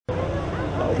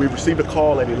We received a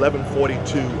call at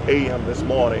 11:42 a.m. this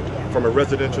morning from a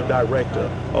residential director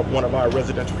of one of our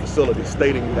residential facilities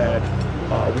stating that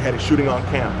we had a shooting on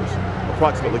campus.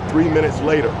 Approximately 3 minutes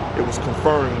later, it was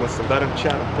confirmed when Savannah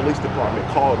Police Department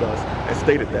called us and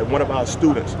stated that one of our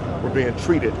students were being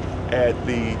treated at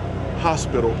the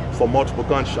hospital for multiple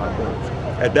gunshot wounds.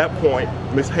 At that point,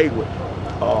 Ms. Haywood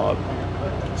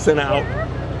sent out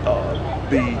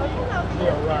the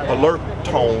alert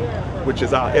tone, which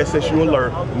is our SSU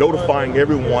alert, notifying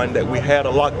everyone that we had a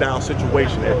lockdown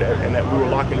situation and that we were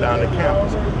locking down the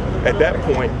campus. At that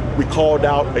point, we called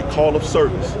out a call of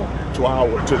service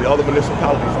to the other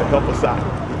municipalities to help us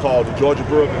out. We called the Georgia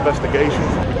Bureau of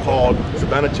Investigations, we called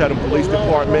Savannah Police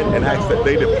Department and asked that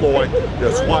they deploy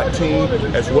their SWAT team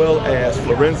as well as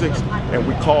forensics, and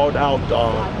we called out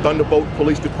Thunderbolt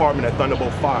Police Department and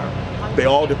Thunderbolt Fire. They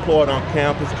all deployed on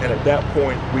campus, and at that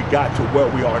point, we got to where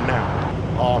we are now.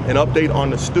 An update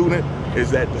on the student is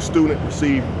that the student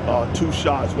received 2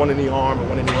 shots, one in the arm and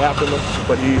one in the abdomen,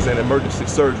 but he's in emergency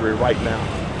surgery right now.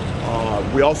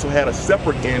 We also had a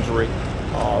separate injury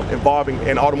involving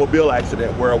an automobile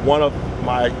accident where one of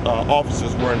my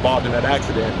officers were involved in that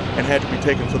accident and had to be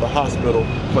taken to the hospital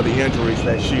for the injuries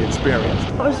that she experienced.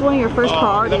 What was one of your first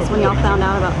priorities when y'all found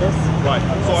out about this? Right.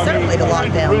 So, certainly to lock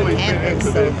down the campus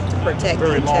to protect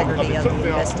the integrity of the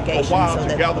investigation so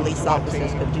that the police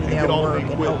officers could do their work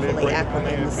and hopefully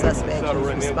apprehend the suspect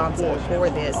who's responsible for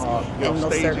this, and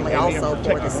most certainly also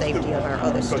for the safety of our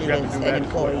other students and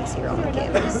employees here on the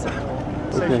campus.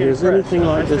 Okay, has anything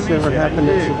like this ever happened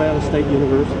at Savannah State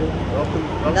University?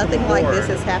 Nothing like this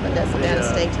has happened at Savannah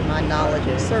State to my knowledge,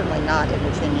 and certainly not in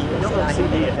the 10 years that I have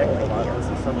been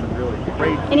employed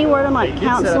here. Any word on like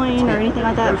counseling or anything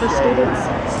like that for students?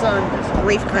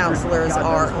 Brief counselors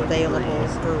are available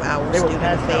through our Student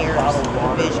Affairs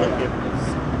Division,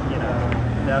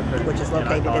 which is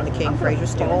located in the King Fraser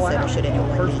Student Center, should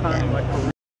anyone need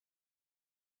that.